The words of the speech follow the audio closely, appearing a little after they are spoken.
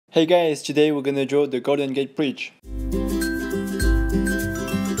Hey guys, today we're gonna draw the Golden Gate Bridge.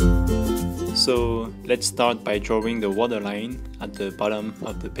 So let's start by drawing the water line at the bottom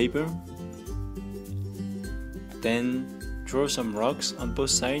of the paper. Then draw some rocks on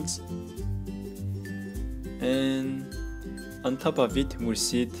both sides. And on top of it we'll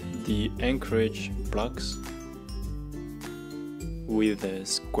sit the anchorage blocks with the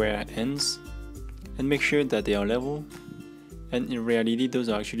square ends and make sure that they are level. And in reality those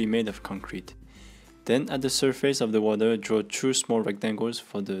are actually made of concrete. Then at the surface of the water, draw two small rectangles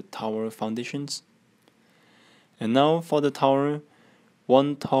for the tower foundations. And now for the tower,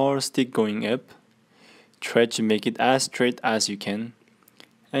 one tall stick going up. Try to make it as straight as you can.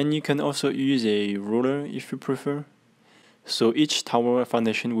 And you can also use a ruler if you prefer. So each tower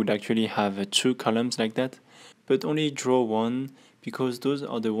foundation would actually have two columns like that, but only draw one because those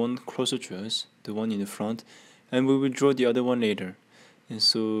are the one closer to us, the one in the front, and we will draw the other one later. And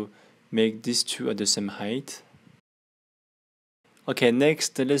so make these two at the same height. Okay,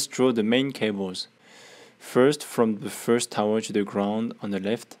 next let's draw the main cables. First from the first tower to the ground on the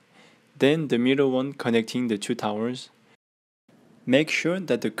left, then the middle one connecting the two towers. Make sure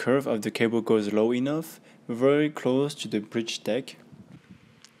that the curve of the cable goes low enough, very close to the bridge deck.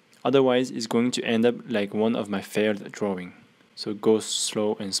 Otherwise it's going to end up like one of my failed drawing. So go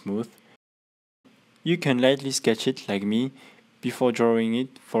slow and smooth. You can lightly sketch it like me before drawing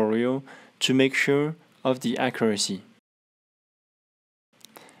it for real to make sure of the accuracy.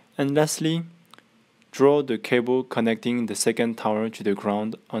 And lastly, draw the cable connecting the second tower to the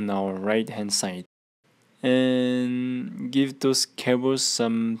ground on our right hand side. And give those cables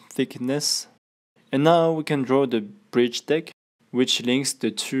some thickness. And now we can draw the bridge deck, which links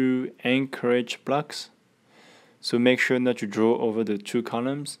the two anchorage blocks. So make sure not to draw over the two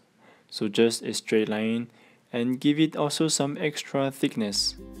columns. So just a straight line and give it also some extra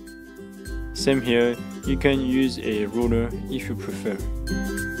thickness. Same here, you can use a ruler if you prefer.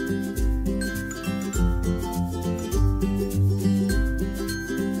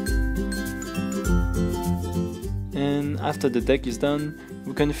 And after the deck is done,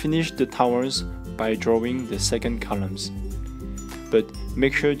 we can finish the towers by drawing the second columns. But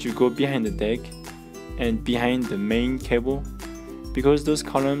make sure to go behind the deck and behind the main cable, because those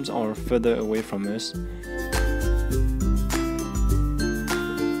columns are further away from us.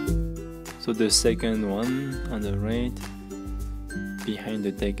 So the second one on the right, behind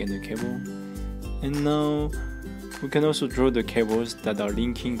the deck and the cable. And now we can also draw the cables that are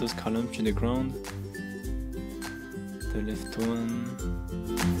linking those columns to the ground. The left one.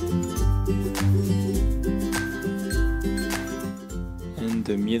 And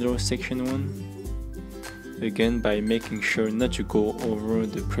the middle section one. Again by making sure not to go over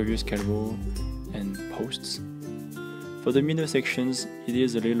the previous cable and posts. For the middle sections it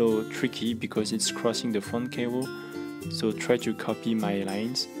is a little tricky because it's crossing the front cable, so try to copy my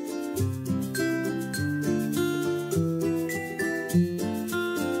lines.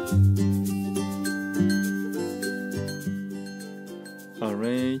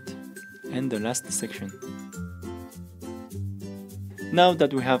 Alright, and the last section. Now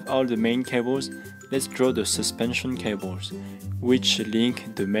that we have all the main cables, let's draw the suspension cables, which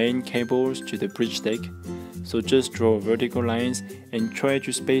link the main cables to the bridge deck. So just draw vertical lines and try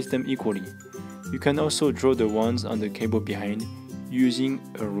to space them equally. You can also draw the ones on the cable behind using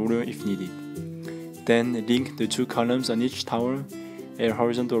a ruler if needed. Then link the two columns on each tower, a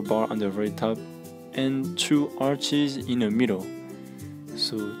horizontal bar on the very top, and two arches in the middle.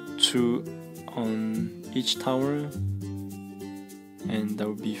 So two on each tower, and that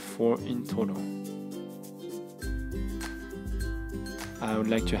would be 4 in total. I would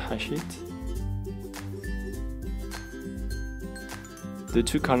like to hash it. The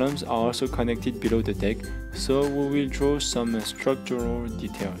two columns are also connected below the deck, so we will draw some structural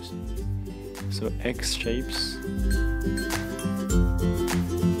details. So X shapes.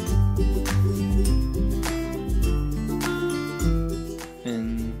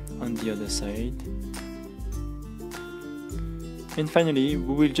 And on the other side. And finally,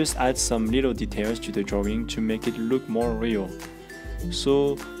 we will just add some little details to the drawing to make it look more real.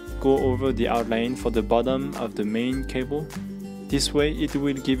 So go over the outline for the bottom of the main cable. This way it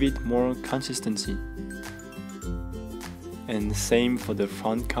will give it more consistency. And same for the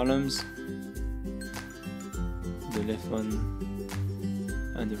front columns. The left one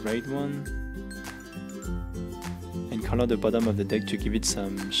and the right one. And color the bottom of the deck to give it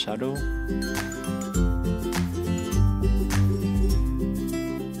some shadow.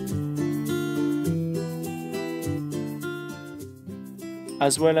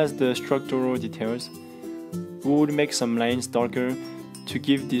 As well as the structural details, we will make some lines darker to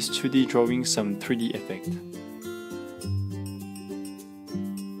give this 2D drawing some 3D effect.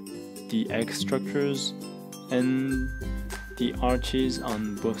 The egg structures and the arches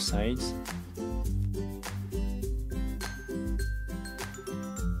on both sides.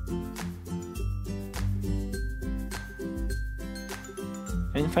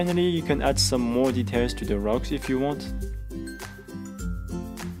 And finally, you can add some more details to the rocks if you want.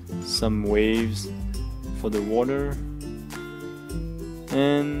 Some waves for the water.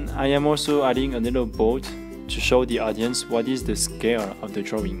 And I am also adding a little boat to show the audience what is the scale of the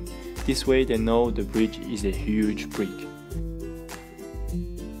drawing. This way they know the bridge is a huge brick.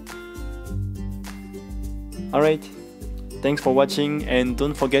 Alright, thanks for watching and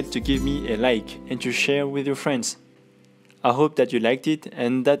don't forget to give me a like and to share with your friends. I hope that you liked it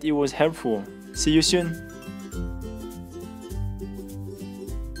and that it was helpful. See you soon!